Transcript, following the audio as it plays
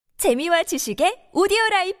재미와 지식의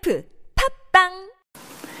오디오라이프 팝빵.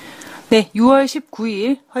 네, 6월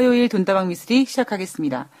 19일 화요일 돈다방 미스리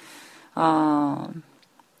시작하겠습니다.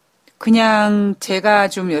 그냥 제가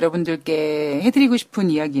좀 여러분들께 해드리고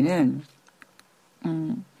싶은 이야기는,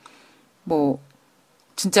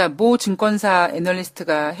 진짜 모 증권사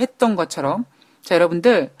애널리스트가 했던 것처럼, 자,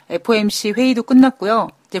 여러분들, FOMC 회의도 끝났고요.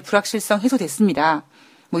 이제 불확실성 해소됐습니다.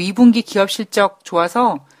 2분기 기업 실적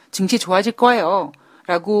좋아서 증시 좋아질 거예요.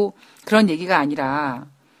 라고 그런 얘기가 아니라,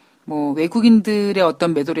 외국인들의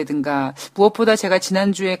어떤 매도라든가, 무엇보다 제가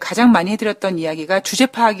지난주에 가장 많이 해드렸던 이야기가 주제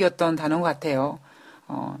파악이었던 단어인 것 같아요.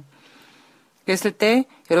 그랬을 때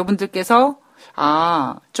여러분들께서,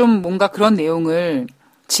 좀 뭔가 그런 내용을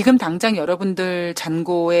지금 당장 여러분들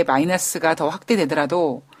잔고의 마이너스가 더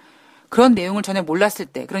확대되더라도 그런 내용을 전에 몰랐을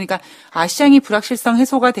때, 그러니까 시장이 불확실성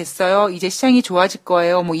해소가 됐어요. 이제 시장이 좋아질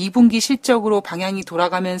거예요. 2분기 실적으로 방향이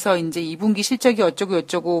돌아가면서 이제 2분기 실적이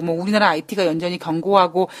어쩌고 우리나라 IT가 여전히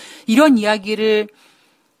견고하고 이런 이야기를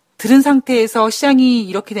들은 상태에서 시장이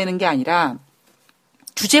이렇게 되는 게 아니라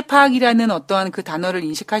주제 파악이라는 어떠한 그 단어를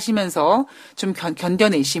인식하시면서 좀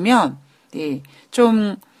견뎌내시면,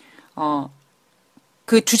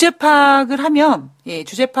 그 주제 파악을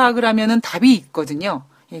하면은 답이 있거든요.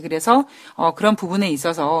 그래서 그런 부분에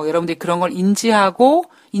있어서 여러분들이 그런 걸 인지하시고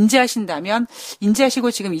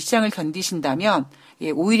지금 이 시장을 견디신다면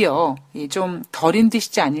오히려 좀 덜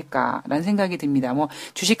힘드시지 않을까라는 생각이 듭니다.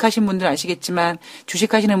 주식하신 분들 아시겠지만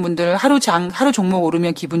주식하시는 분들 하루 종목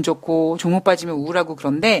오르면 기분 좋고 종목 빠지면 우울하고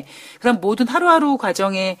그런데 그런 모든 하루하루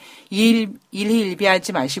과정에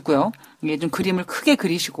일희일비하지 마시고요. 좀 그림을 크게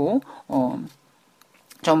그리시고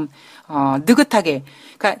좀 느긋하게,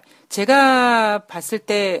 그러니까 제가 봤을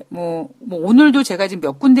때, 오늘도 제가 지금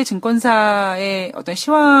몇 군데 증권사의 어떤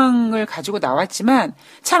시황을 가지고 나왔지만,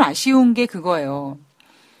 참 아쉬운 게 그거예요.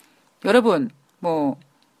 여러분,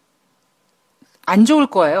 안 좋을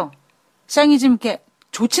거예요. 시장이 지금 이렇게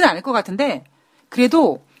좋지는 않을 것 같은데,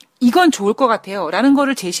 그래도 이건 좋을 것 같아요. 라는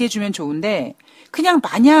거를 제시해주면 좋은데, 그냥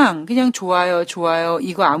좋아요,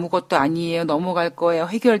 이거 아무것도 아니에요, 넘어갈 거예요,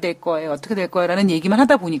 해결될 거예요, 어떻게 될 거예요, 라는 얘기만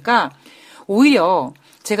하다 보니까, 오히려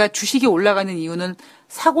제가 주식이 올라가는 이유는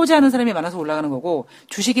사고자 하는 사람이 많아서 올라가는 거고,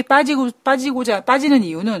 주식이 빠지는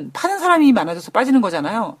이유는 파는 사람이 많아져서 빠지는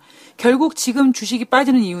거잖아요. 결국 지금 주식이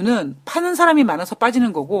빠지는 이유는 파는 사람이 많아서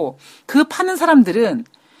빠지는 거고, 그 파는 사람들은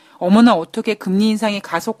어머나 어떻게 금리 인상이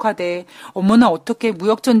가속화돼, 어머나 어떻게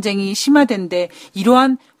무역전쟁이 심화된대,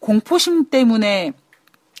 이러한 공포심 때문에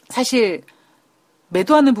사실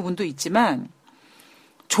매도하는 부분도 있지만,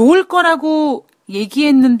 좋을 거라고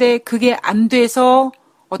얘기했는데 그게 안 돼서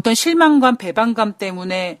어떤 실망감, 배반감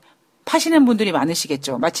때문에 파시는 분들이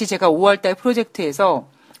많으시겠죠. 마치 제가 5월달 프로젝트에서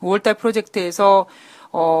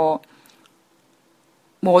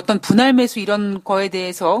어떤 분할 매수 이런 거에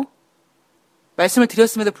대해서 말씀을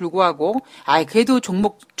드렸음에도 불구하고, 그래도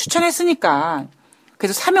종목 추천했으니까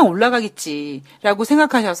그래도 사면 올라가겠지라고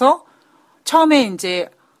생각하셔서 처음에 이제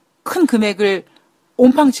큰 금액을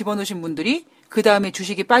온팡 집어넣으신 분들이 그 다음에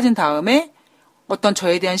주식이 빠진 다음에 어떤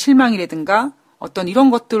저에 대한 실망이라든가 어떤 이런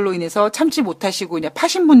것들로 인해서 참지 못하시고 그냥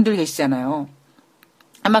파신 분들 계시잖아요.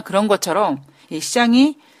 아마 그런 것처럼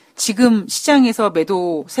시장이 지금 시장에서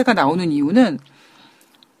매도세가 나오는 이유는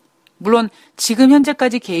물론 지금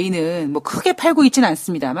현재까지 개인은 크게 팔고 있지는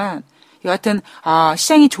않습니다만 여하튼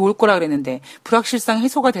시장이 좋을 거라 그랬는데 불확실성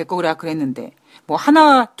해소가 될 거라 그랬는데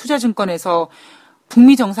하나투자증권에서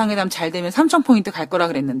북미 정상회담 잘 되면 3,000포인트 갈 거라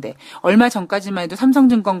그랬는데 얼마 전까지만 해도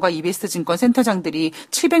삼성증권과 이베스트증권 센터장들이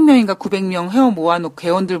 700명인가 900명 회원 모아놓고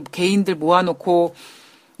개인들 모아놓고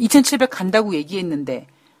 2,700 간다고 얘기했는데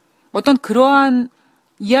어떤 그러한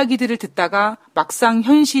이야기들을 듣다가 막상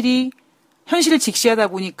현실을 직시하다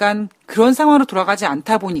보니까 그런 상황으로 돌아가지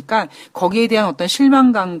않다 보니까 거기에 대한 어떤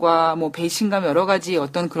실망감과 배신감 여러 가지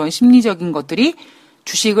어떤 그런 심리적인 것들이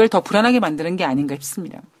주식을 더 불안하게 만드는 게 아닌가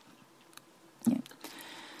싶습니다.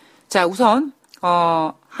 자, 우선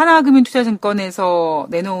하나금융투자증권에서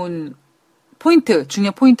내놓은 포인트,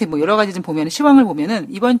 중요 포인트 여러 가지 좀 보면 시황을 보면은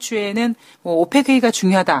이번 주에는 오펙 회의가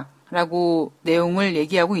중요하다라고 내용을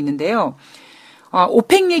얘기하고 있는데요.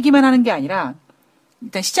 오펙 얘기만 하는 게 아니라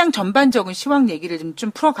일단 시장 전반적인 시황 얘기를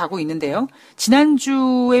좀 풀어가고 있는데요.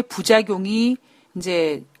 지난주의 부작용이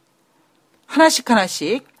이제 하나씩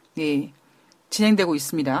진행되고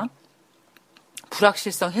있습니다.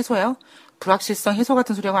 불확실성 해소요? 불확실성 해소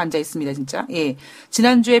같은 소리하고 앉아 있습니다, 진짜.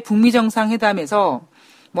 지난주에 북미 정상회담에서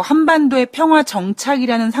한반도의 평화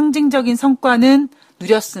정착이라는 상징적인 성과는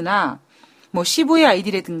누렸으나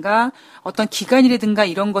CVID라든가 어떤 기간이라든가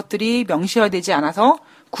이런 것들이 명시화되지 않아서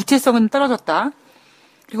구체성은 떨어졌다.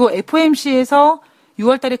 그리고 FOMC에서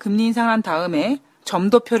 6월 달에 금리 인상한 다음에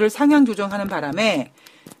점도표를 상향 조정하는 바람에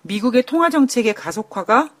미국의 통화정책의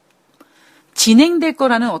가속화가 진행될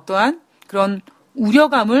거라는 어떠한 그런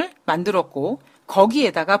우려감을 만들었고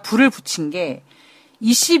거기에다가 불을 붙인 게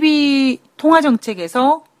 22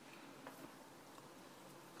 통화정책에서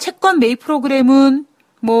채권 매입 프로그램은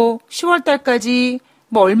뭐 10월 달까지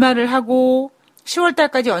뭐 얼마를 하고 10월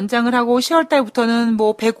달까지 연장을 하고 10월 달부터는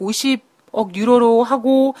뭐 150억 유로로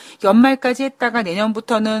하고 연말까지 했다가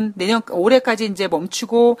내년부터는 올해까지 이제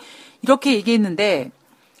멈추고 이렇게 얘기했는데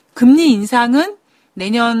금리 인상은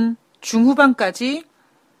내년 중후반까지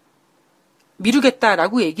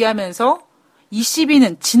미루겠다라고 얘기하면서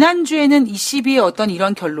지난주에는 22의 어떤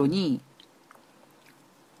이런 결론이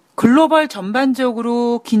글로벌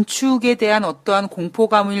전반적으로 긴축에 대한 어떠한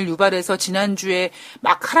공포감을 유발해서 지난주에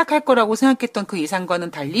막 하락할 거라고 생각했던 그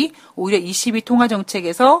예상과는 달리 오히려 22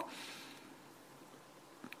 통화정책에서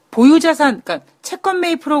보유자산, 그러니까 채권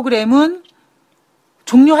매입 프로그램은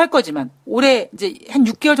종료할 거지만 올해 이제 한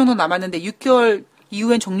 6개월 정도 남았는데 6개월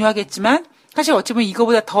이후엔 종료하겠지만 사실 어찌 보면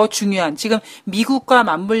이거보다 더 중요한 지금 미국과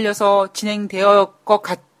맞물려서 진행되어 것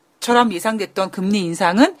같처럼 예상됐던 금리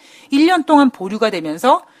인상은 1년 동안 보류가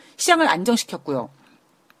되면서 시장을 안정시켰고요.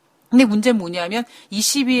 근데 문제는 뭐냐면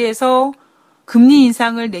 22에서 금리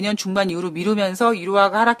인상을 내년 중반 이후로 미루면서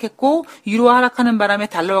유로화가 하락했고 유로화 하락하는 바람에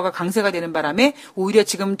달러화가 강세가 되는 바람에 오히려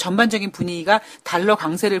지금 전반적인 분위기가 달러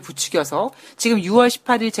강세를 부추겨서 지금 6월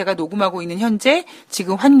 18일 제가 녹음하고 있는 현재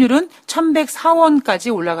지금 환율은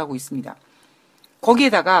 1104원까지 올라가고 있습니다.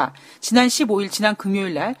 거기에다가 지난 15일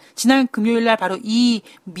지난 금요일 날 바로 이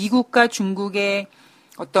미국과 중국의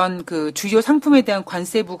어떤 그 주요 상품에 대한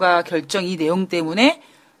관세 부과 결정 이 내용 때문에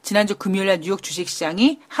지난주 금요일 날 뉴욕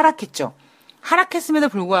주식시장이 하락했죠. 하락했음에도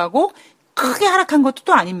불구하고 크게 하락한 것도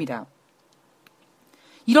또 아닙니다.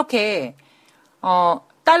 이렇게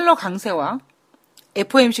달러 강세와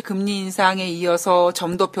FOMC 금리 인상에 이어서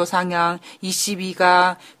점도표 상향,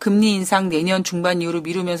 ECB가 금리 인상 내년 중반 이후로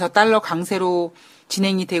미루면서 달러 강세로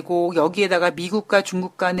진행이 되고 여기에다가 미국과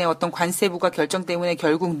중국 간의 어떤 관세부가 결정 때문에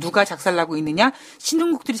결국 누가 작살나고 있느냐?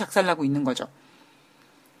 신흥국들이 작살나고 있는 거죠.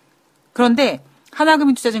 그런데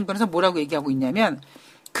하나금융투자증권에서 뭐라고 얘기하고 있냐면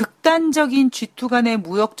극단적인 G2 간의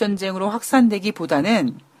무역 전쟁으로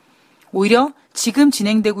확산되기보다는 오히려 지금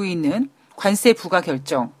진행되고 있는 관세 부과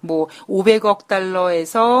결정, 뭐 500억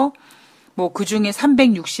달러에서 뭐 그중에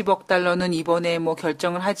 360억 달러는 이번에 뭐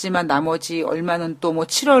결정을 하지만 나머지 얼마는 또 뭐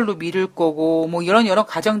 7월로 미룰 거고 뭐 이런 여러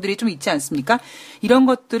과정들이 좀 있지 않습니까? 이런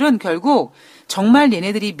것들은 결국 정말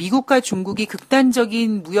얘네들이 미국과 중국이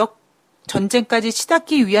극단적인 무역 전쟁까지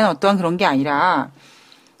치닫기 위한 어떠한 그런 게 아니라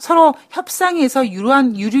서로 협상에서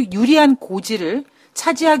유리한 고지를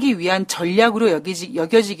차지하기 위한 전략으로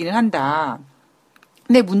여겨지기는 한다.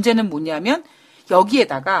 근데 문제는 뭐냐면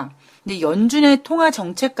여기에다가 이제 연준의 통화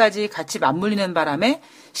정책까지 같이 맞물리는 바람에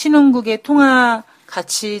신흥국의 통화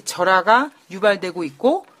가치 절하가 유발되고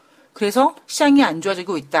있고 그래서 시장이 안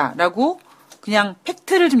좋아지고 있다라고 그냥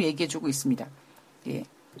팩트를 좀 얘기해주고 있습니다. 예.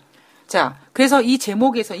 자, 그래서 이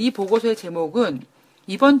보고서의 제목은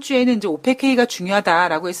이번 주에는 이제 오펙회의가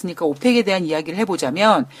중요하다라고 했으니까 오펙에 대한 이야기를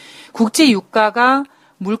해보자면 국제 유가가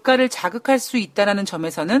물가를 자극할 수 있다는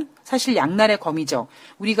점에서는 사실 양날의 검이죠.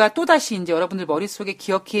 우리가 또다시 이제 여러분들 머릿속에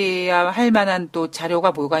기억해야 할 만한 또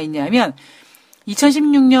자료가 뭐가 있냐면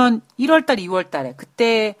 2016년 1월달, 2월달에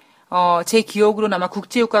그때 제 기억으로는 아마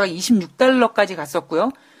국제유가가 26달러까지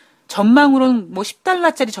갔었고요. 전망으로는 뭐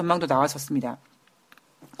 10달러짜리 전망도 나왔었습니다.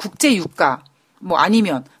 국제유가, 뭐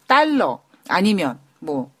아니면 달러, 아니면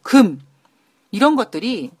뭐 금 이런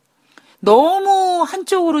것들이 너무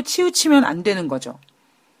한쪽으로 치우치면 안 되는 거죠.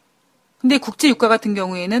 근데 국제유가 같은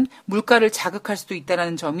경우에는 물가를 자극할 수도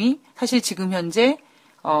있다는 점이 사실 지금 현재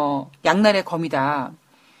양날의 검이다.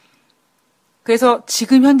 그래서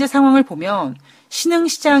지금 현재 상황을 보면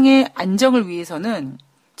신흥시장의 안정을 위해서는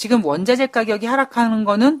지금 원자재 가격이 하락하는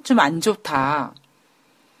거는 좀 안 좋다.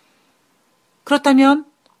 그렇다면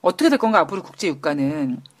어떻게 될 건가 앞으로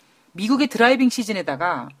국제유가는 미국의 드라이빙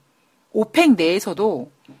시즌에다가 오펙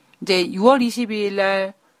내에서도 이제 6월 22일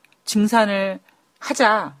날 증산을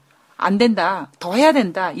하자. 안 된다. 더 해야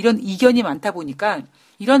된다. 이런 이견이 많다 보니까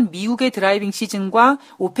이런 미국의 드라이빙 시즌과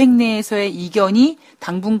오펙 내에서의 이견이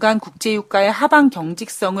당분간 국제유가의 하방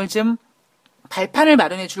경직성을 좀 발판을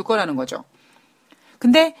마련해 줄 거라는 거죠.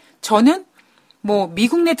 근데 저는 뭐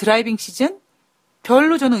미국 내 드라이빙 시즌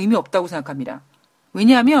별로 저는 의미 없다고 생각합니다.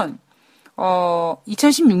 왜냐하면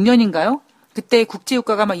 2016년인가요? 그때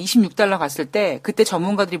국제유가가 막 26달러 갔을 때 그때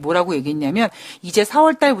전문가들이 뭐라고 얘기했냐면 이제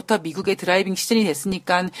 4월 달부터 미국의 드라이빙 시즌이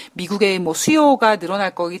됐으니까 미국의 뭐 수요가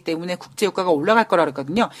늘어날 거기 때문에 국제유가가 올라갈 거라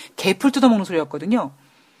그랬거든요. 개풀 뜯어먹는 소리였거든요.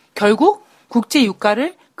 결국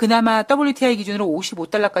국제유가를 그나마 WTI 기준으로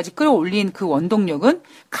 55달러까지 끌어올린 그 원동력은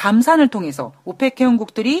감산을 통해서 오펙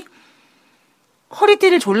회원국들이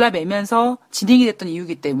허리띠를 졸라매면서 진행이 됐던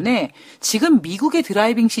이유이기 때문에 지금 미국의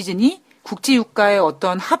드라이빙 시즌이 국제유가의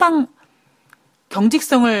어떤 하방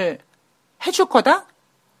경직성을 해줄 거다?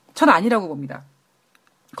 전 아니라고 봅니다.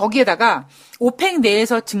 거기에다가 오펙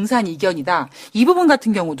내에서 증산 이견이다. 이 부분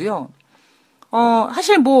같은 경우도요.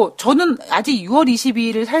 사실 뭐 저는 아직 6월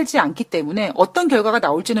 22일을 살지 않기 때문에 어떤 결과가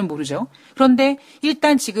나올지는 모르죠. 그런데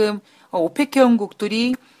일단 지금 오펙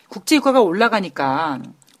회원국들이 국제유가가 올라가니까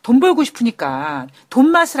돈 벌고 싶으니까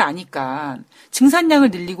돈 맛을 아니까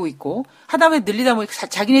증산량을 늘리고 있고 하다 보면 늘리다 보니까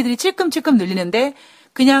자기네들이 찔끔찔끔 늘리는데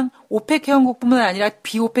그냥 오펙 회원국뿐만 아니라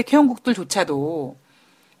비오펙 회원국들조차도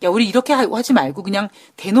야 우리 이렇게 하지 말고 그냥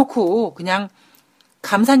대놓고 그냥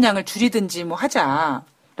감산량을 줄이든지 뭐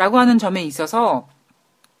하자라고 하는 점에 있어서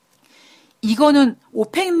이거는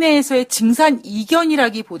오펙 내에서의 증산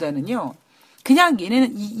이견이라기보다는요. 그냥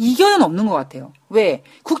얘네는 이견은 없는 것 같아요. 왜?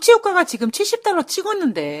 국제유가가 지금 70달러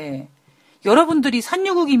찍었는데 여러분들이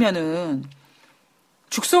산유국이면은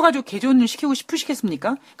죽 써가지고 개존을 시키고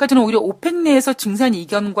싶으시겠습니까? 그러니까 저는 오히려 오펙 내에서 증산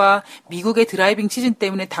이견과 미국의 드라이빙 시즌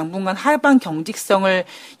때문에 당분간 하방 경직성을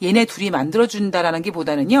얘네 둘이 만들어준다라는 게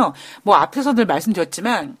보다는요. 뭐 앞에서들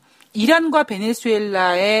말씀드렸지만 이란과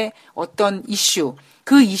베네수엘라의 어떤 이슈,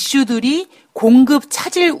 그 이슈들이 공급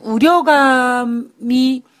차질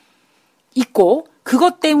우려감이 있고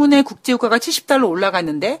그것 때문에 국제유가가 70달러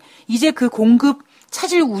올라갔는데 이제 그 공급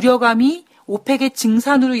차질 우려감이 오펙의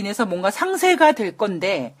증산으로 인해서 뭔가 상쇄가 될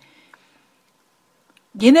건데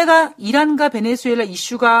얘네가 이란과 베네수엘라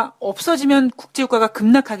이슈가 없어지면 국제유가가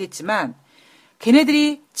급락하겠지만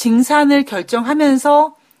걔네들이 증산을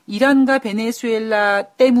결정하면서 이란과 베네수엘라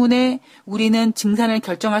때문에 우리는 증산을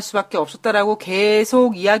결정할 수밖에 없었다라고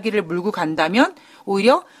계속 이야기를 물고 간다면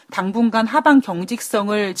오히려 당분간 하방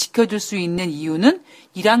경직성을 지켜줄 수 있는 이유는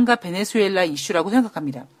이란과 베네수엘라 이슈라고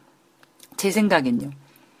생각합니다. 제 생각엔요.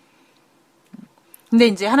 근데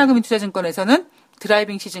이제 하나금융투자증권에서는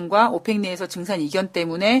드라이빙 시즌과 오펙 내에서 증산 이견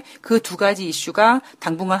때문에 그 두 가지 이슈가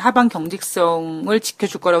당분간 하방 경직성을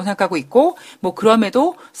지켜줄 거라고 생각하고 있고, 뭐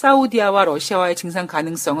그럼에도 사우디아와 러시아와의 증산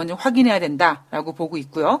가능성은 좀 확인해야 된다라고 보고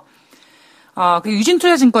있고요. 그리고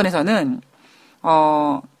유진투자증권에서는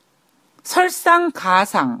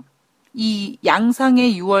설상, 이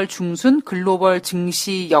양상의 6월 중순 글로벌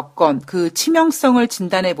증시 여건 그 치명성을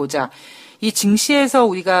진단해보자. 이 증시에서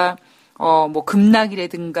우리가 뭐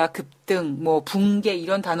급락이라든가 급등, 뭐 붕괴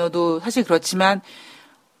이런 단어도 사실 그렇지만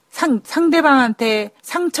상대방한테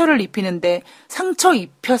상처를 입히는데 상처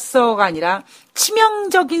입혔어가 아니라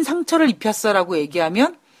치명적인 상처를 입혔어라고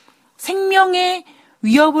얘기하면 생명의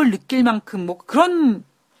위협을 느낄 만큼 뭐 그런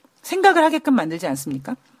생각을 하게끔 만들지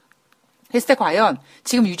않습니까? 그랬을 때 과연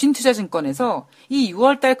지금 유진투자증권에서 이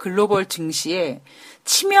 6월달 글로벌 증시에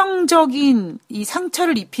치명적인 이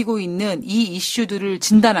상처를 입히고 있는 이 이슈들을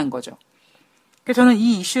진단한 거죠. 그래서 저는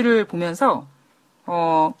이 이슈를 보면서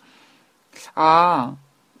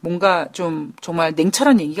뭔가 좀 정말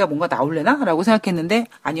냉철한 얘기가 뭔가 나올래나라고 생각했는데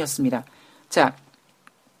아니었습니다. 자,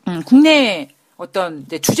 국내 어떤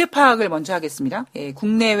이제 주제 파악을 먼저 하겠습니다. 예,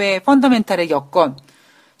 국내외 펀더멘탈의 여건.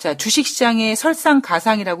 자, 주식시장의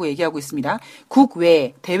설상가상이라고 얘기하고 있습니다.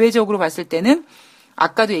 국외, 대외적으로 봤을 때는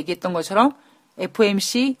아까도 얘기했던 것처럼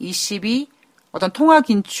FOMC, ECB, 어떤 통화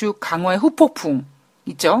긴축 강화의 후폭풍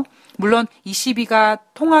있죠. 물론 ECB가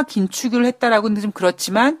통화 긴축을 했다라고는 좀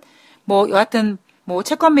그렇지만 뭐 여하튼 뭐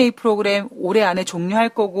채권 매입 프로그램 올해 안에 종료할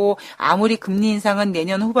거고 아무리 금리 인상은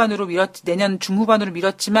내년 중후반으로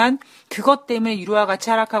미뤘지만 그것 때문에 유로화 같이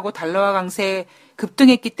하락하고 달러화 강세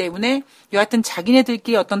급등했기 때문에 여하튼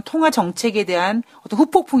자기네들끼리 어떤 통화 정책에 대한 어떤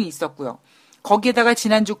후폭풍이 있었고요. 거기에다가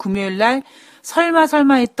지난주 금요일 날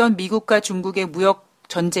설마 했던 미국과 중국의 무역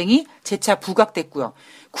전쟁이 재차 부각됐고요.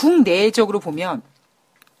 국내적으로 보면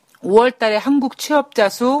 5월 달에 한국 취업자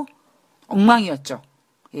수 엉망이었죠.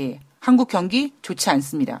 예, 한국 경기 좋지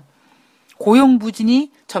않습니다. 고용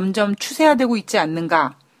부진이 점점 추세화되고 있지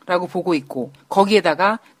않는가라고 보고 있고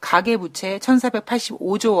거기에다가 가계부채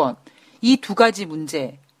 1,485조 원. 이 두 가지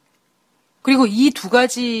문제. 그리고 이 두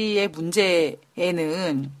가지의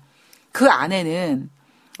문제에는 그 안에는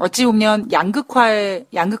어찌 보면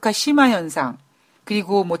양극화 심화 현상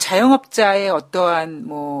그리고 뭐 자영업자의 어떠한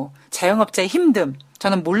뭐 자영업자의 힘듦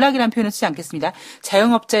저는 몰락이라는 표현을 쓰지 않겠습니다.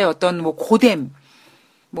 자영업자의 어떤 뭐 고됨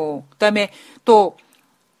뭐 그다음에 또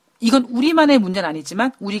이건 우리만의 문제는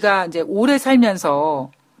아니지만 우리가 이제 오래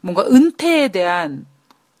살면서 뭔가 은퇴에 대한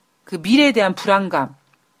그 미래에 대한 불안감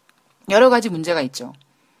여러 가지 문제가 있죠.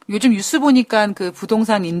 요즘 뉴스 보니까 그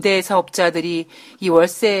부동산 임대 사업자들이 이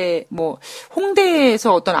월세 뭐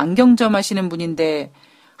홍대에서 어떤 안경점 하시는 분인데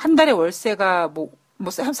한 달에 월세가 뭐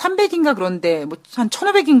 300인가 그런데 뭐 한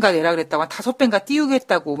 1,500인가 내라 그랬다고 한 5배인가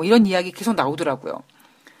띄우겠다고 뭐 이런 이야기 계속 나오더라고요.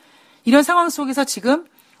 이런 상황 속에서 지금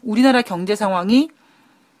우리나라 경제 상황이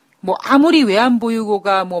뭐 아무리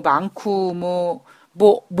외환보유고가 뭐 많고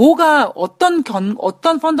뭐가 어떤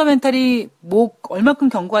펀더멘탈이 뭐 얼마큼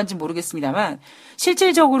견고한지 모르겠습니다만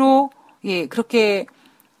실질적으로 예, 그렇게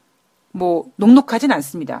뭐 녹록하진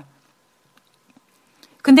않습니다.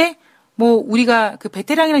 근데 뭐 우리가 그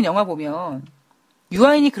베테랑이라는 영화 보면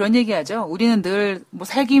유아인이 그런 얘기하죠. 우리는 늘 뭐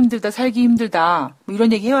살기 힘들다 뭐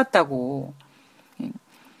이런 얘기 해왔다고.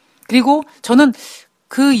 그리고 저는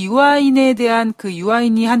그 유아인에 대한 그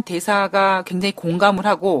유아인이 한 대사가 굉장히 공감을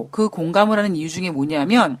하고 그 공감을 하는 이유 중에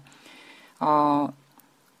뭐냐면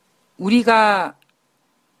우리가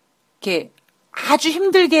이렇게 아주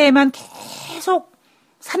힘들게만 계속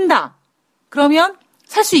산다. 그러면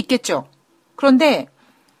살 수 있겠죠. 그런데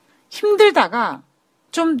힘들다가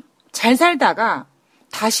좀 잘 살다가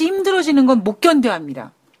다시 힘들어지는 건 못 견뎌야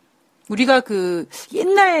합니다. 우리가 그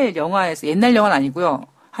옛날 영화는 아니고요.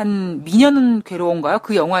 한 미녀는 괴로운가요?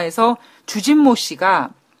 그 영화에서 주진모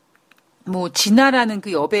씨가 뭐 진아라는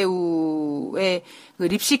그 여배우의 그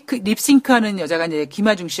립싱크하는 여자가 이제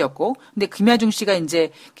김하중 씨였고, 근데 김하중 씨가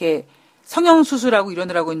이제 이렇게 성형 수술하고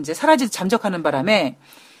이러느라고 이제 잠적하는 바람에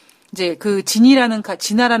이제 그 진아라는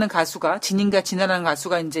가수가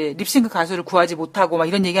이제 립싱크 가수를 구하지 못하고 막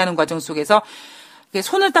이런 얘기하는 과정 속에서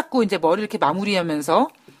손을 닦고 이제 머리를 이렇게 마무리하면서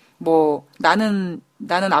뭐 나는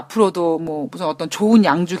앞으로도 뭐 무슨 어떤 좋은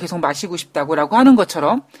양주 계속 마시고 싶다고라고 하는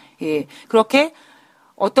것처럼 예 그렇게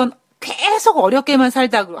어떤 계속 어렵게만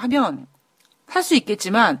살다 하면 살 수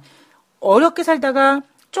있겠지만 어렵게 살다가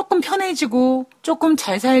조금 편해지고 조금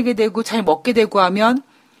잘 살게 되고 잘 먹게 되고 하면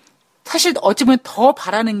사실 어찌 보면 더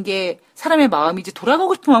바라는 게 사람의 마음이지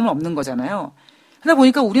돌아가고 싶은 마음은 없는 거잖아요. 그러다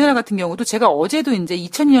보니까 우리나라 같은 경우도 제가 어제도 이제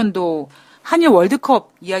 2002년도 한일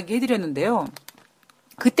월드컵 이야기 해드렸는데요.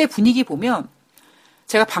 그때 분위기 보면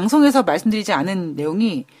제가 방송에서 말씀드리지 않은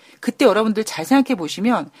내용이 그때 여러분들 잘 생각해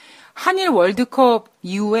보시면 한일 월드컵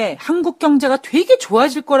이후에 한국 경제가 되게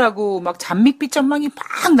좋아질 거라고 막 잔밋빛 전망이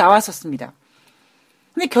막 나왔었습니다.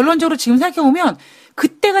 근데 결론적으로 지금 생각해 보면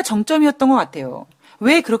그때가 정점이었던 것 같아요.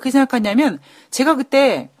 왜 그렇게 생각하냐면 제가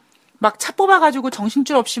그때 막 차 뽑아가지고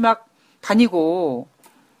정신줄 없이 막 다니고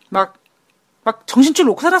막 정신줄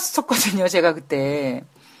놓고 살았었거든요. 제가 그때.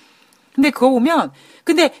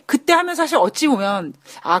 근데 그때 하면 사실 어찌 보면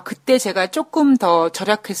그때 제가 조금 더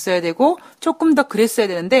절약했어야 되고 조금 더 그랬어야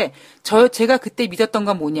되는데 제가 그때 믿었던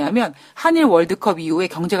건 뭐냐면 한일 월드컵 이후에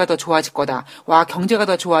경제가 더 좋아질 거다. 와, 경제가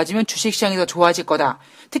더 좋아지면 주식시장이 더 좋아질 거다.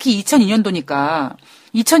 특히 2002년도니까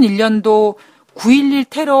 2001년도 9.11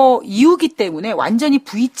 테러 이후기 때문에 완전히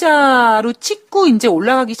V자로 찍고 이제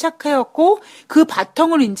올라가기 시작하였고 그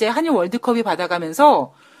바통을 이제 한일 월드컵이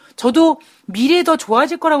받아가면서 저도 미래에 더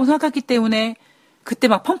좋아질 거라고 생각했기 때문에 그때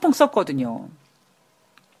막 펑펑 썼거든요.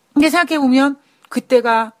 근데 생각해보면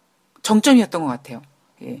그때가 정점이었던 것 같아요.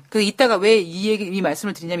 예. 그래서 이따가 왜 이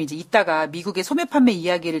말씀을 드리냐면 이제 이따가 미국의 소매 판매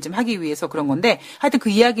이야기를 좀 하기 위해서 그런 건데 하여튼 그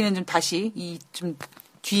이야기는 좀 다시 좀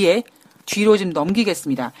뒤로 좀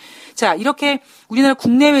넘기겠습니다. 자, 이렇게 우리나라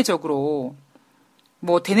국내외적으로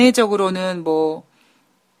뭐 대내적으로는 뭐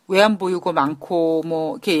외환보유고 많고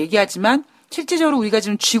뭐 이렇게 얘기하지만 실질적으로 우리가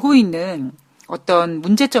지금 쥐고 있는 어떤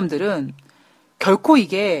문제점들은 결코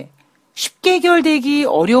이게 쉽게 해결되기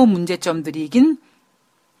어려운 문제점들이긴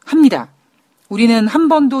합니다. 우리는 한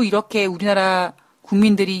번도 이렇게 우리나라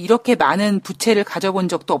국민들이 이렇게 많은 부채를 가져본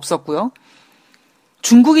적도 없었고요.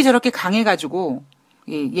 중국이 저렇게 강해가지고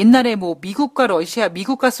옛날에 뭐 미국과 러시아,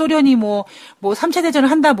 미국과 소련이 뭐 3차 대전을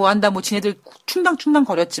한다 뭐 지네들 충당충당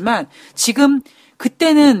거렸지만 지금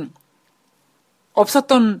그때는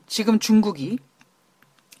없었던 지금 중국이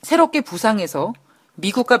새롭게 부상해서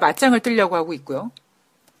미국과 맞짱을 뜨려고 하고 있고요.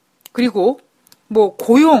 그리고 뭐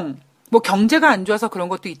고용, 뭐 경제가 안 좋아서 그런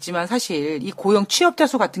것도 있지만 사실 이 고용 취업자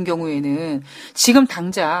수 같은 경우에는 지금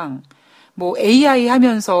당장 뭐 AI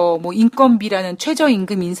하면서 뭐 인건비라는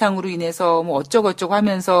최저임금 인상으로 인해서 뭐 어쩌고저쩌고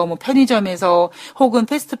하면서 뭐 편의점에서 혹은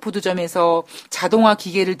패스트푸드점에서 자동화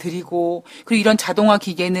기계를 들이고 그리고 이런 자동화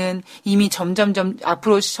기계는 이미 점점점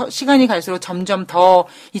앞으로 시간이 갈수록 점점 더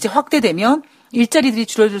이제 확대되면 일자리들이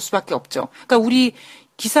줄어들 수밖에 없죠. 그러니까 우리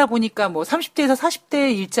기사 보니까 뭐 30대에서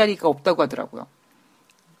 40대 일자리가 없다고 하더라고요.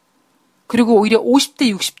 그리고 오히려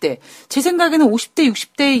 50대, 60대. 제 생각에는 50대,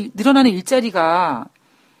 60대에 늘어나는 일자리가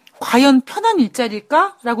과연 편한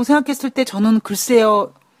일자리일까라고 생각했을 때 저는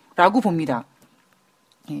글쎄요라고 봅니다.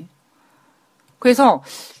 예. 그래서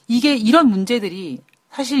이런 문제들이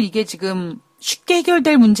사실 이게 지금 쉽게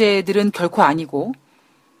해결될 문제들은 결코 아니고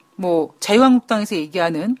뭐 자유한국당에서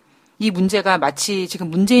얘기하는 이 문제가 마치 지금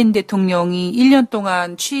문재인 대통령이 1년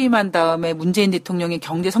동안 취임한 다음에 문재인 대통령의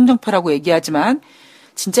경제 성장표라고 얘기하지만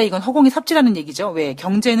진짜 이건 허공에 삽질하는 얘기죠. 왜?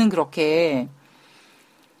 경제는 그렇게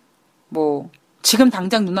뭐 지금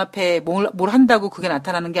당장 눈앞에 뭘 한다고 그게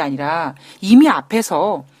나타나는 게 아니라 이미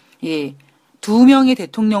앞에서 예, 2명의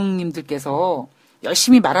대통령님들께서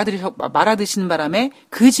열심히 말아드시는 바람에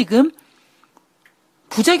그 지금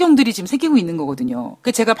부작용들이 지금 생기고 있는 거거든요.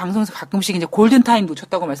 그 제가 방송에서 가끔씩 이제 골든타임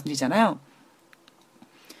놓쳤다고 말씀드리잖아요.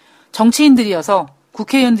 정치인들이어서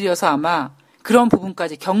국회의원들이어서 아마 그런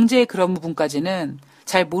부분까지 경제의 그런 부분까지는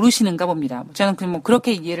잘 모르시는가 봅니다. 저는 뭐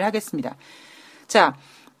그렇게 이해를 하겠습니다. 자,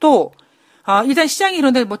 또 일단 시장이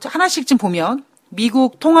이런데 뭐 하나씩 좀 보면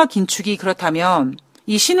미국 통화 긴축이 그렇다면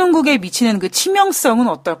이 신흥국에 미치는 그 치명성은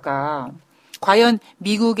어떨까? 과연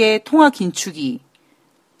미국의 통화 긴축이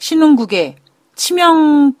신흥국에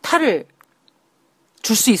치명타를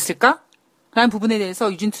줄 수 있을까? 라는 부분에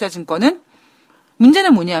대해서 유진투자증권은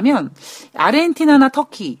문제는 뭐냐면 아르헨티나나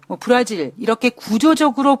터키, 뭐 브라질 이렇게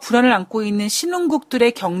구조적으로 불안을 안고 있는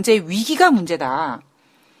신흥국들의 경제 위기가 문제다.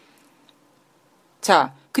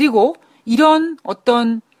 자, 그리고 이런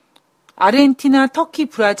어떤 아르헨티나, 터키,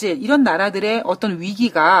 브라질 이런 나라들의 어떤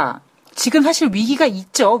위기가 지금 사실 위기가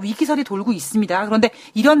있죠. 위기설이 돌고 있습니다. 그런데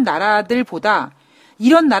이런 나라들의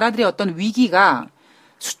어떤 위기가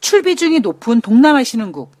수출 비중이 높은 동남아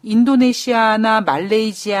신흥국, 인도네시아나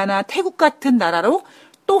말레이시아나 태국 같은 나라로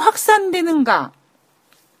또 확산되는가?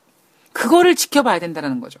 그거를 지켜봐야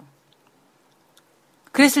된다는 거죠.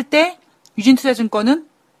 그랬을 때 유진투자증권은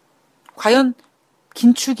과연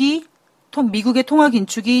미국의 통화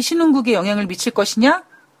긴축이 신흥국에 영향을 미칠 것이냐?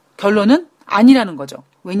 결론은 아니라는 거죠.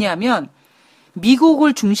 왜냐하면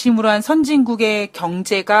미국을 중심으로 한 선진국의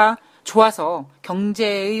경제가 좋아서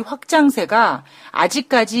경제의 확장세가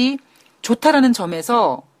아직까지 좋다라는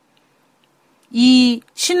점에서 이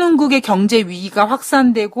신흥국의 경제 위기가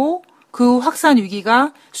확산되고 그 확산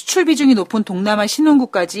위기가 수출 비중이 높은 동남아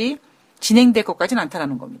신흥국까지 진행될 것까지는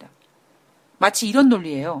않다라는 겁니다. 마치 이런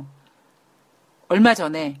논리예요. 얼마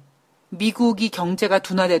전에 미국이 경제가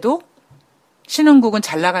둔화돼도 신흥국은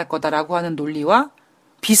잘 나갈 거다라고 하는 논리와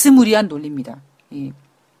비스무리한 논리입니다. 예.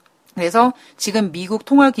 그래서 지금 미국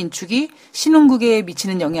통화 긴축이 신흥국에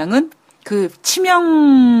미치는 영향은 그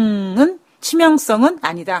치명성은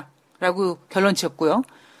아니다라고 결론 지었고요.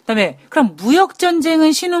 그다음에 그럼 무역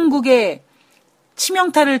전쟁은 신흥국에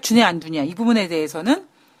치명타를 주냐 안 주냐 이 부분에 대해서는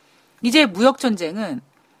이제 무역 전쟁은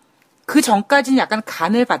그 전까지는 약간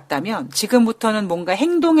간을 봤다면 지금부터는 뭔가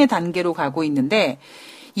행동의 단계로 가고 있는데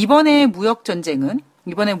이번에 무역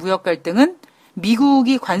갈등은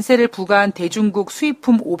미국이 관세를 부과한 대중국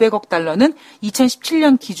수입품 500억 달러는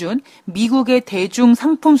 2017년 기준 미국의 대중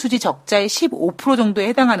상품 수지 적자의 15% 정도에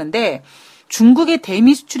해당하는데 중국의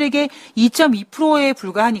대미 수출액의 2.2%에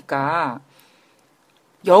불과하니까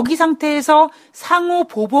여기 상태에서 상호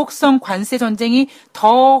보복성 관세 전쟁이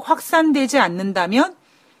더 확산되지 않는다면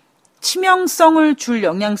치명성을 줄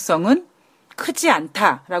영향성은 크지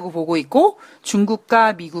않다라고 보고 있고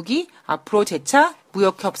중국과 미국이 앞으로 재차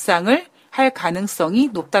무역 협상을 할 가능성이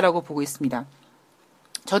높다라고 보고 있습니다.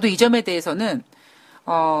 저도 이 점에 대해서는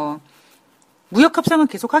무역 협상은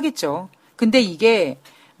계속하겠죠. 근데 이게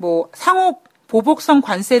뭐 상호 보복성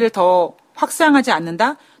관세를 더 확장하지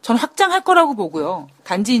않는다? 저는 확장할 거라고 보고요.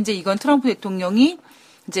 단지 이제 이건 트럼프 대통령이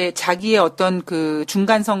이제 자기의 어떤 그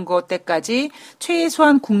중간 선거 때까지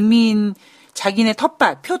최소한 자기네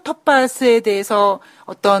표 텃밭에 대해서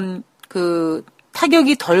어떤 그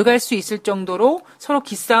타격이 덜 갈 수 있을 정도로 서로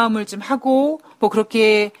기싸움을 좀 하고 뭐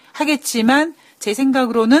그렇게 하겠지만 제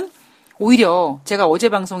생각으로는 오히려 제가 어제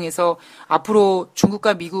방송에서 앞으로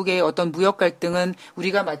중국과 미국의 어떤 무역 갈등은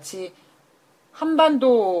우리가 마치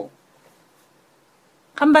한반도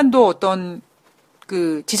어떤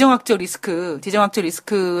그 지정학적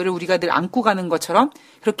리스크를 우리가 늘 안고 가는 것처럼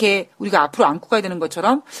그렇게 우리가 앞으로 안고 가야 되는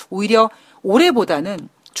것처럼 오히려 올해보다는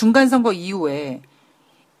중간 선거 이후에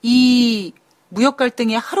이 무역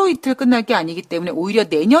갈등이 하루 이틀 끝날 게 아니기 때문에 오히려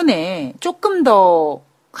내년에 조금 더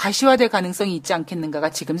가시화될 가능성이 있지 않겠는가가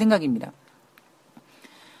지금 생각입니다.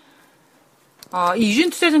 이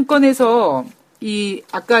유진투자증권에서 이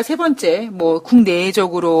아까 세 번째 뭐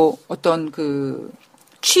국내적으로 어떤 그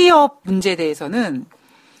취업 문제에 대해서는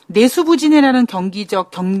내수부진이라는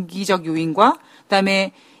경기적 요인과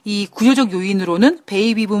그다음에 이 구조적 요인으로는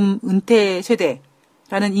베이비붐 은퇴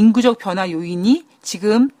세대라는 인구적 변화 요인이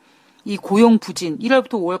지금 이 고용 부진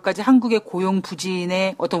 1월부터 5월까지 한국의 고용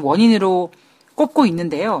부진의 어떤 원인으로 꼽고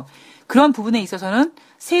있는데요. 그런 부분에 있어서는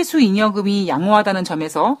세수 잉여금이 양호하다는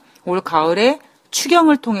점에서 올 가을에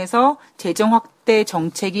추경을 통해서 재정 확대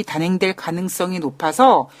정책이 단행될 가능성이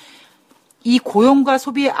높아서 이 고용과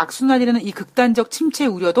소비의 악순환이라는 이 극단적 침체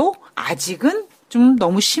우려도 아직은 좀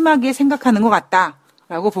너무 심하게 생각하는 것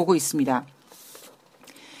같다라고 보고 있습니다.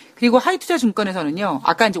 그리고 하이투자증권에서는요,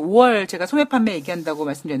 아까 이제 5월 제가 소매 판매 얘기한다고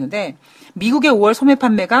말씀드렸는데, 미국의 5월 소매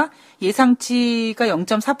판매가 예상치가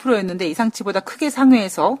 0.4%였는데 예상치보다 크게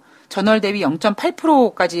상회해서 전월 대비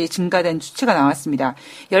 0.8%까지 증가된 수치가 나왔습니다.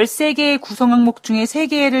 13개의 구성 항목 중에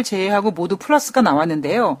 3개를 제외하고 모두 플러스가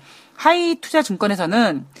나왔는데요.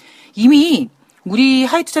 하이투자증권에서는 이미 우리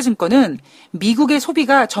하이투자증권은 미국의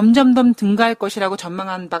소비가 점점 더 증가할 것이라고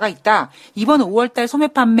전망한 바가 있다. 이번 5월달 소매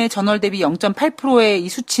판매 전월 대비 0.8%의 이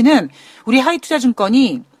수치는 우리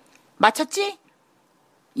하이투자증권이 맞췄지?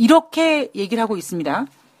 이렇게 얘기를 하고 있습니다.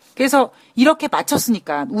 그래서 이렇게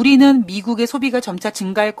맞췄으니까 우리는 미국의 소비가 점차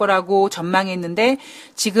증가할 거라고 전망했는데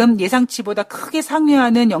지금 예상치보다 크게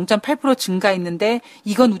상회하는 0.8% 증가했는데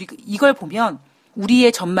이걸 보면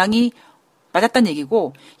우리의 전망이 맞았다는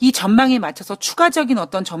얘기고 이 전망에 맞춰서 추가적인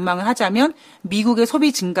어떤 전망을 하자면 미국의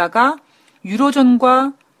소비 증가가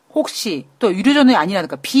유로존과 혹시 또 유로존이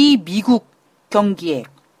아니라니까 비미국 경기에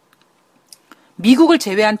미국을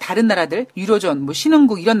제외한 다른 나라들 유로존 뭐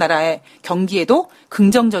신흥국 이런 나라의 경기에도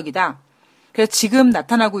긍정적이다. 그래서 지금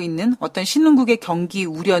나타나고 있는 어떤 신흥국의 경기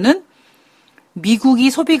우려는 미국이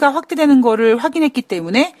소비가 확대되는 거를 확인했기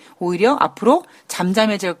때문에 오히려 앞으로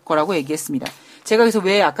잠잠해질 거라고 얘기했습니다. 제가 그래서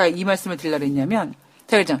왜 아까 이 말씀을 드리려고 했냐면,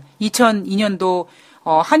 제가 그랬잖아요. 2002년도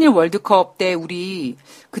한일 월드컵 때 우리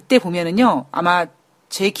그때 보면은요, 아마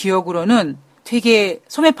제 기억으로는 되게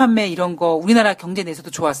소매 판매 이런 거 우리나라 경제 내에서도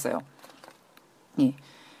좋았어요. 예.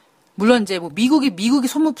 물론 이제 뭐 미국이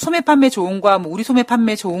소매 판매 좋은 거와 뭐 우리 소매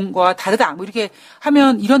판매 좋은 거와 다르다. 뭐 이렇게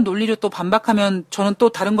하면 이런 논리로 또 반박하면 저는 또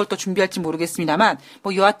다른 걸 또 준비할지 모르겠습니다만,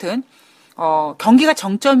 뭐 여하튼 경기가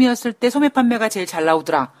정점이었을 때 소매 판매가 제일 잘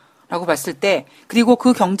나오더라. 라고 봤을 때, 그리고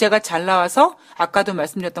그 경제가 잘 나와서 아까도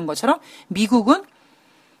말씀드렸던 것처럼 미국은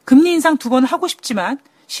금리 인상 2번 하고 싶지만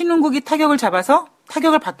신흥국이 타격을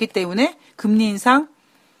받기 때문에 금리 인상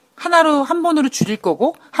한 번으로 줄일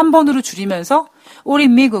거고 한 번으로 줄이면서 우리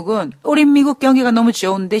미국 경기가 너무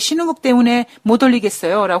좋은데 신흥국 때문에 못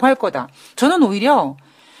올리겠어요 라고 할 거다. 저는 오히려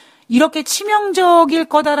이렇게 치명적일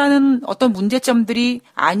거다라는 어떤 문제점들이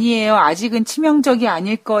아니에요. 아직은 치명적이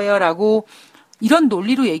아닐 거예요 라고 이런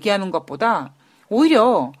논리로 얘기하는 것보다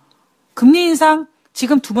오히려 금리 인상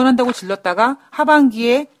지금 2번 한다고 질렀다가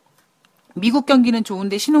하반기에 미국 경기는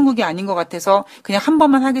좋은데 신흥국이 아닌 것 같아서 그냥 한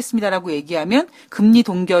번만 하겠습니다라고 얘기하면 금리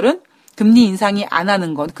인상을 안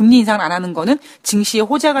하는 거는 증시의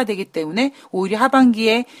호재가 되기 때문에 오히려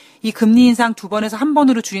하반기에 이 금리 인상 2번에서 한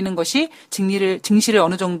번으로 줄이는 것이 증시를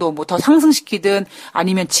어느 정도 뭐 더 상승시키든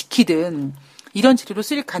아니면 지키든 이런 재료로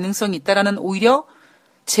쓰일 가능성이 있다라는 오히려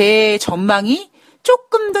제 전망이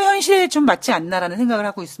조금 더 현실에 좀 맞지 않나라는 생각을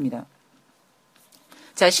하고 있습니다.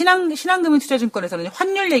 자, 신한금융투자증권에서는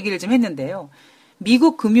환율 얘기를 좀 했는데요.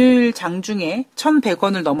 미국 금요일 장중에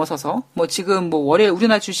 1,100원을 넘어서서 뭐 지금 뭐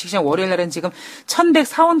우리나라 주식시장 월요일 날은 지금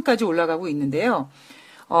 1,104원까지 올라가고 있는데요.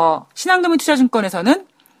 신한금융투자증권에서는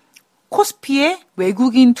코스피에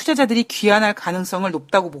외국인 투자자들이 귀환할 가능성을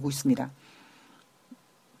높다고 보고 있습니다.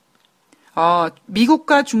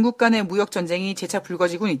 미국과 중국 간의 무역 전쟁이 재차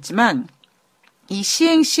불거지고는 있지만 이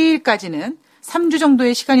시행 시일까지는 3주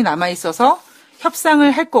정도의 시간이 남아 있어서 협상을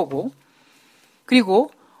할 거고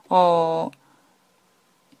그리고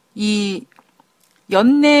이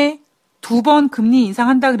연내 2번 금리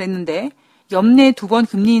인상한다 그랬는데 연내 2번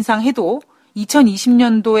금리 인상해도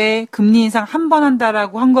 2020년도에 금리 인상 한 번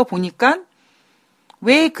한다라고 한 거 보니까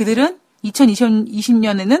왜 그들은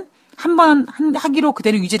 2020년에는 한 번 하기로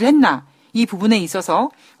그대로 유지를 했나 이 부분에 있어서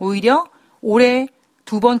오히려 올해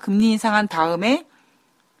 2번 금리 인상한 다음에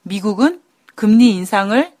미국은 금리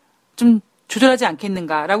인상을 좀 조절하지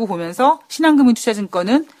않겠는가라고 보면서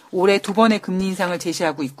신한금융투자증권은 올해 2번의 금리 인상을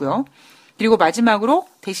제시하고 있고요. 그리고 마지막으로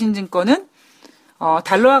대신증권은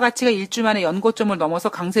달러화 가치가 1주 만에 연고점을 넘어서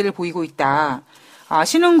강세를 보이고 있다.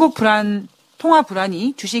 신흥국 통화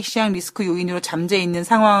불안이 주식시장 리스크 요인으로 잠재 있는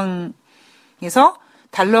상황에서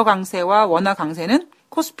달러 강세와 원화 강세는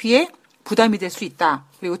코스피에 부담이 될 수 있다.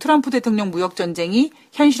 그리고 트럼프 대통령 무역 전쟁이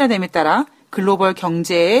현실화됨에 따라 글로벌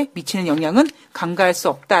경제에 미치는 영향은 간과할 수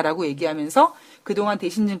없다라고 얘기하면서 그동안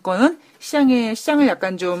대신증권은 시장을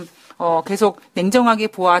약간 좀 계속 냉정하게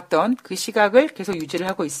보았던 그 시각을 계속 유지를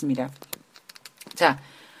하고 있습니다. 자,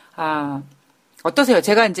 어떠세요?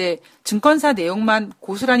 제가 이제 증권사 내용만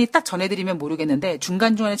고스란히 딱 전해드리면 모르겠는데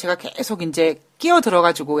중간중간에 제가 계속 이제 끼어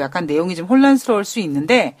들어가지고 약간 내용이 좀 혼란스러울 수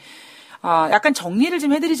있는데 약간 정리를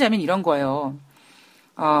좀 해드리자면 이런 거예요.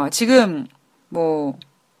 지금 뭐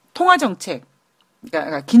통화정책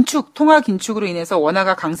그러니까 통화 긴축으로 인해서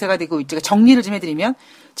원화가 강세가 되고 있죠. 정리를 좀 해드리면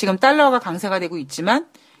지금 달러가 강세가 되고 있지만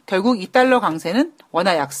결국 이 달러 강세는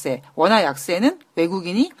원화 약세, 원화 약세는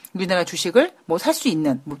외국인이 우리나라 주식을 뭐 살 수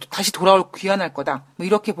있는, 뭐 다시 돌아올 귀환할 거다, 뭐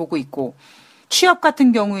이렇게 보고 있고, 취업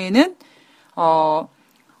같은 경우에는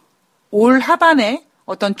올 하반에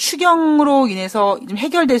어떤 추경으로 인해서 좀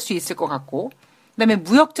해결될 수 있을 것 같고, 그다음에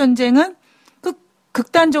무역 전쟁은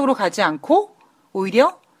극단적으로 가지 않고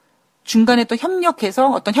오히려 중간에 또 협력해서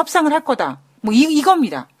어떤 협상을 할 거다. 뭐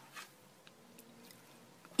이겁니다.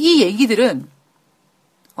 이 얘기들은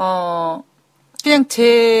그냥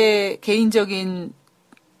제 개인적인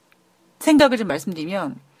생각을 좀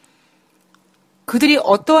말씀드리면 그들이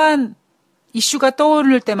어떠한 이슈가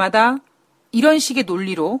떠오를 때마다 이런 식의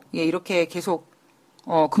논리로 이렇게 계속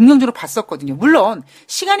긍정적으로 봤었거든요. 물론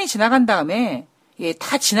시간이 지나간 다음에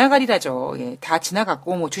다 지나가리라죠. 다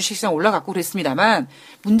지나갔고 뭐 주식시장 올라갔고 그랬습니다만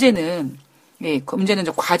문제는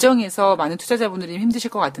좀 과정에서 많은 투자자분들이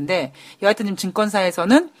힘드실 것 같은데 여하튼 지금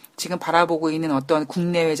증권사에서는 지금 바라보고 있는 어떤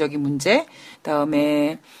국내외적인 문제,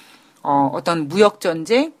 그다음에 어떤 무역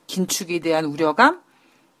전쟁, 긴축에 대한 우려감,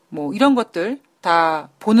 뭐 이런 것들 다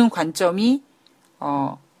보는 관점이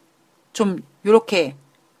좀 요렇게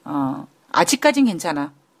아직까진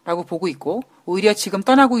괜찮아라고 보고 있고 오히려 지금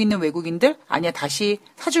떠나고 있는 외국인들 아니야 다시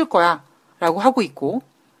사줄 거야라고 하고 있고.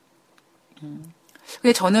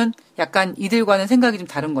 근데 저는 약간 이들과는 생각이 좀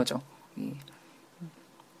다른 거죠.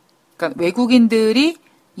 그러니까 외국인들이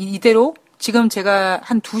이대로 지금 제가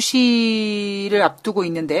한 2시를 앞두고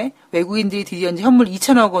있는데 외국인들이 드디어 이제 현물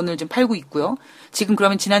 2천억 원을 좀 팔고 있고요. 지금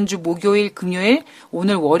그러면 지난주 목요일, 금요일,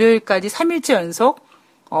 오늘 월요일까지 3일째 연속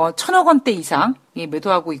 1,000억 원대 이상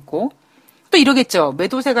매도하고 있고 또 이러겠죠.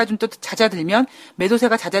 매도세가 좀 또 잦아들면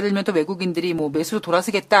또 외국인들이 뭐 매수로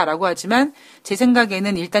돌아서겠다라고 하지만 제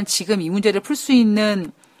생각에는 일단 지금 이 문제를 풀 수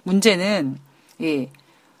있는 문제는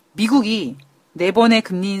미국이 4번의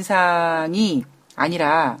금리 인상이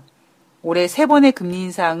아니라 올해 3번의 금리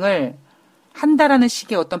인상을 한다라는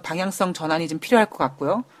식의 어떤 방향성 전환이 좀 필요할 것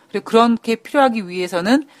같고요. 그리고 그렇게 필요하기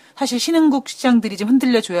위해서는 사실 신흥국 시장들이 좀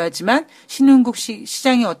흔들려줘야지만 신흥국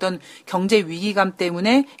시장의 어떤 경제 위기감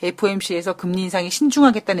때문에 FOMC에서 금리 인상이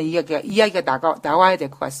신중하겠다는 이야기가 나와야 될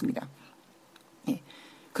것 같습니다.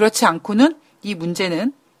 그렇지 않고는 이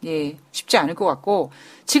문제는 쉽지 않을 것 같고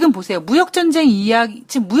지금 보세요. 무역전쟁 이야기,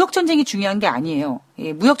 지금 무역전쟁이 중요한 게 아니에요.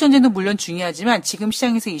 무역전쟁도 물론 중요하지만 지금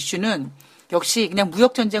시장에서 이슈는 역시 그냥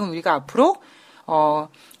무역전쟁은 우리가 앞으로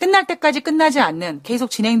끝날 때까지 끝나지 않는 계속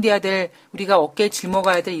진행돼야 될 우리가 어깨에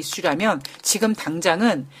짊어가야 될 이슈라면 지금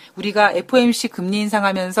당장은 우리가 FOMC 금리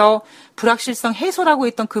인상하면서 불확실성 해소라고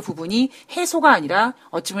했던 그 부분이 해소가 아니라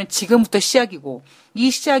어찌 보면 지금부터 시작이고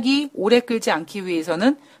이 시작이 오래 끌지 않기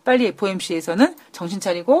위해서는 빨리 FOMC에서는 정신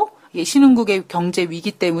차리고 신흥국의 경제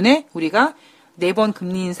위기 때문에 우리가 4번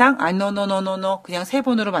금리 인상 노 그냥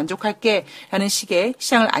 3번으로 만족할게 라는 식의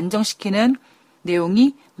시장을 안정시키는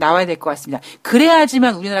내용이 나와야 될 것 같습니다.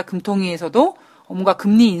 그래야지만 우리나라 금통위에서도 뭔가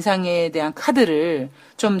금리 인상에 대한 카드를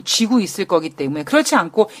좀 쥐고 있을 거기 때문에 그렇지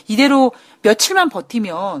않고 이대로 며칠만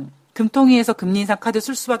버티면 금통위에서 금리 인상 카드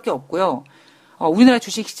쓸 수밖에 없고요. 우리나라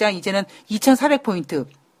주식시장 이제는 2,400포인트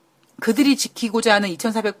그들이 지키고자 하는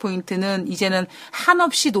 2,400포인트는 이제는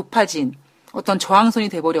한없이 높아진 어떤 저항선이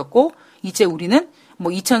돼버렸고 이제 우리는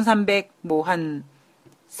뭐 2,300 뭐 한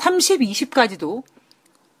 30, 20까지도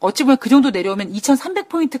어찌 보면 그 정도 내려오면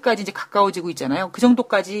 2,300포인트까지 이제 가까워지고 있잖아요. 그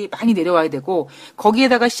정도까지 많이 내려와야 되고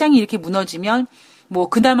거기에다가 시장이 이렇게 무너지면 뭐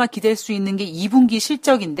그나마 기댈 수 있는 게 2분기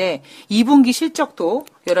실적인데 2분기 실적도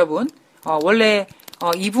여러분 원래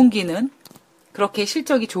 2분기는 그렇게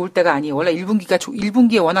실적이 좋을 때가 아니에요. 원래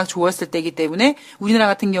 1분기에 워낙 좋았을 때이기 때문에 우리나라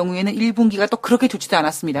같은 경우에는 1분기가 또 그렇게 좋지도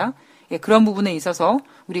않았습니다. 그런 부분에 있어서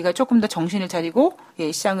우리가 조금 더 정신을 차리고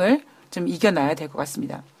시장을 좀 이겨놔야 될 것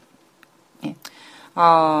같습니다.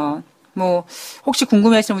 뭐 혹시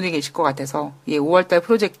궁금해하시는 분들이 계실 것 같아서 5월달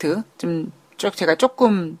프로젝트 좀 제가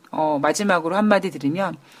조금 마지막으로 한마디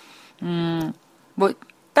드리면 뭐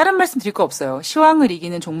다른 말씀 드릴 거 없어요. 시황을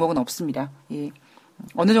이기는 종목은 없습니다.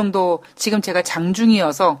 어느 정도 지금 제가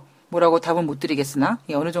장중이어서 뭐라고 답은 못 드리겠으나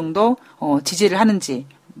어느 정도 지지를 하는지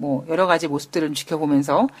뭐 여러 가지 모습들을 좀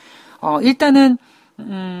지켜보면서 일단은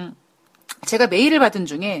제가 메일을 받은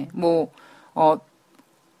중에 뭐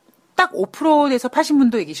딱 5%에서 파신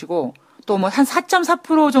분도 계시고 또 뭐 한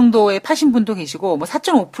 4.4% 정도에 파신 분도 계시고 뭐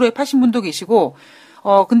 4.5%에 파신 분도 계시고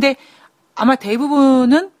근데 아마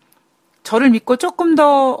대부분은 저를 믿고 조금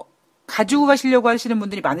더 가지고 가시려고 하시는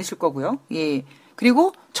분들이 많으실 거고요.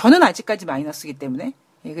 그리고 저는 아직까지 마이너스이기 때문에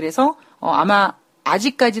그래서 아마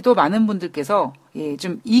아직까지도 많은 분들께서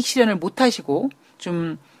좀 이익 실현을 못 하시고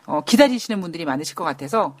좀 기다리시는 분들이 많으실 것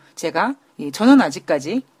같아서 제가 저는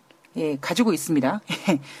아직까지 가지고 있습니다.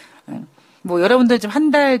 뭐 여러분들 지금 한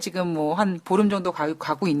달 지금 뭐 한 보름 정도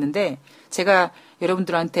가고 있는데 제가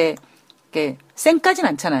여러분들한테 이렇게 쌩까진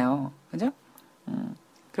않잖아요. 그죠?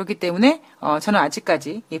 그렇기 때문에 저는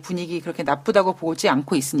아직까지 분위기 그렇게 나쁘다고 보지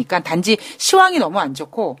않고 있으니까 단지 시황이 너무 안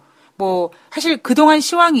좋고 뭐 사실 그동안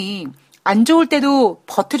시황이 안 좋을 때도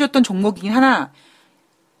버텨줬던 종목이긴 하나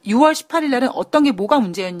 6월 18일 날은 어떤 게 뭐가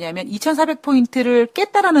문제였냐면 2400포인트를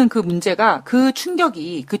깼다라는 그 문제가 그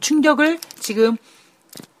충격을 지금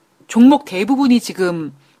종목 대부분이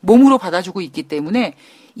지금 몸으로 받아주고 있기 때문에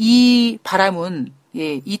이 바람은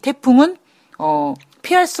이 태풍은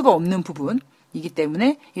피할 수가 없는 부분이기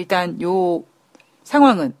때문에 일단 요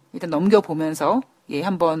상황은 일단 넘겨보면서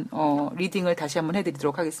한번 리딩을 다시 한번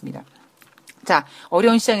해드리도록 하겠습니다. 자,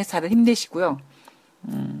 어려운 시장에서 다들 힘내시고요.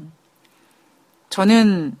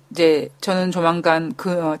 저는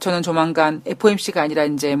조만간 FOMC가 아니라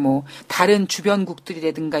이제 뭐 다른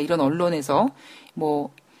주변국들이라든가 이런 언론에서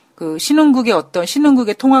뭐 그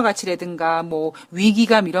신흥국의 통화 가치라든가 뭐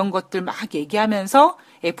위기감 이런 것들 막 얘기하면서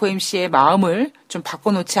FOMC의 마음을 좀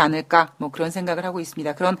바꿔놓지 않을까 뭐 그런 생각을 하고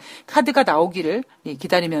있습니다. 그런 카드가 나오기를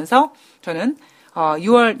기다리면서 저는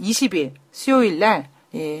 6월 20일 수요일 날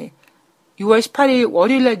 6월 18일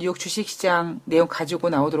월요일 날 뉴욕 주식시장 내용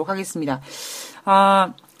가지고 나오도록 하겠습니다.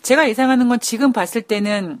 제가 예상하는 건 지금 봤을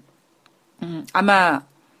때는 아마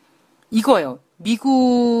이거예요.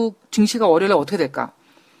 미국 증시가 월요일 날 어떻게 될까?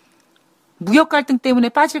 무역 갈등 때문에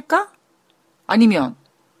빠질까? 아니면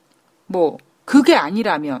뭐 그게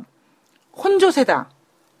아니라면 혼조세다.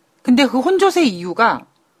 근데 그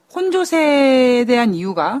혼조세에 대한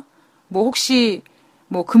이유가 뭐 혹시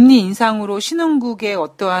뭐 금리 인상으로 신흥국의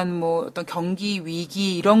어떠한 뭐 어떤 경기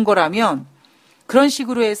위기 이런 거라면 그런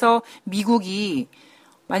식으로 해서 미국이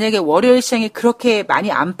만약에 월요일 시장에 그렇게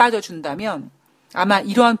많이 안 빠져준다면 아마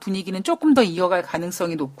이러한 분위기는 조금 더 이어갈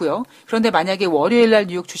가능성이 높고요. 그런데 만약에 월요일 날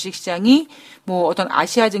뉴욕 주식시장이 뭐 어떤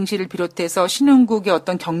아시아 증시를 비롯해서 신흥국의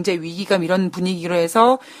어떤 경제 위기감 이런 분위기로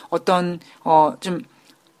해서 어떤 좀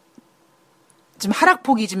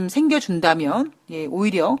하락폭이 좀 생겨준다면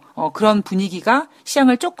오히려 그런 분위기가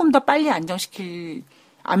시장을 조금 더 빨리 안정시켜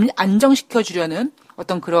주려는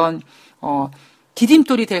어떤 그런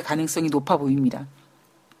디딤돌이 될 가능성이 높아 보입니다.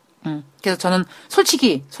 그래서 저는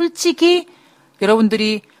솔직히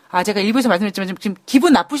여러분들이 제가 일부에서 말씀드렸지만 지금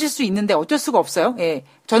기분 나쁘실 수 있는데 어쩔 수가 없어요.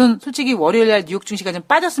 저는 솔직히 월요일 날 뉴욕 증시가 좀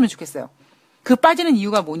빠졌으면 좋겠어요. 그 빠지는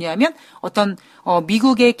이유가 뭐냐면 어떤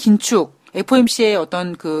미국의 긴축, FOMC의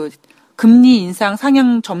어떤 그 금리 인상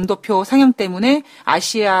상향 점도표 상향 때문에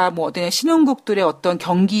아시아 뭐 어떤 신흥국들의 어떤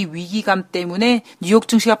경기 위기감 때문에 뉴욕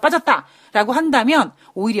증시가 빠졌다라고 한다면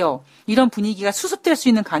오히려 이런 분위기가 수습될 수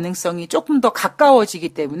있는 가능성이 조금 더 가까워지기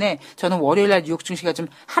때문에 저는 월요일 날 뉴욕 증시가 좀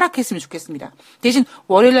하락했으면 좋겠습니다. 대신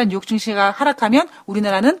월요일 날 뉴욕 증시가 하락하면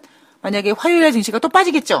우리나라는 만약에 화요일 날 증시가 또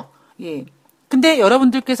빠지겠죠. 근데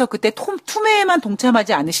여러분들께서 그때 투매에만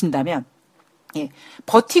동참하지 않으신다면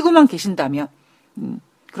버티고만 계신다면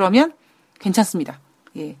그러면 괜찮습니다.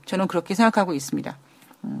 저는 그렇게 생각하고 있습니다.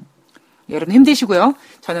 여러분 힘내시고요.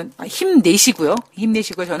 저는 힘내시고요.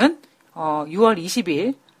 저는 6월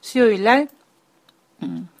 20일 수요일 날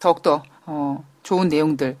더욱더 좋은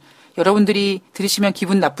내용들 여러분들이 들으시면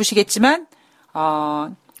기분 나쁘시겠지만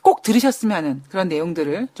꼭 들으셨으면 하는 그런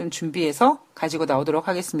내용들을 좀 준비해서 가지고 나오도록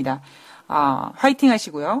하겠습니다. 화이팅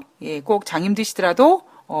하시고요. 꼭 장 힘드시더라도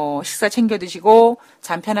식사 챙겨 드시고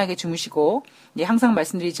잠 편하게 주무시고 항상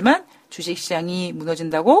말씀드리지만 주식시장이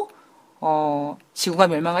무너진다고 지구가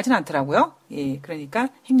멸망하진 않더라고요. 그러니까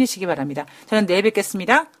힘내시기 바랍니다. 저는 내일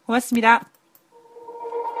뵙겠습니다. 고맙습니다.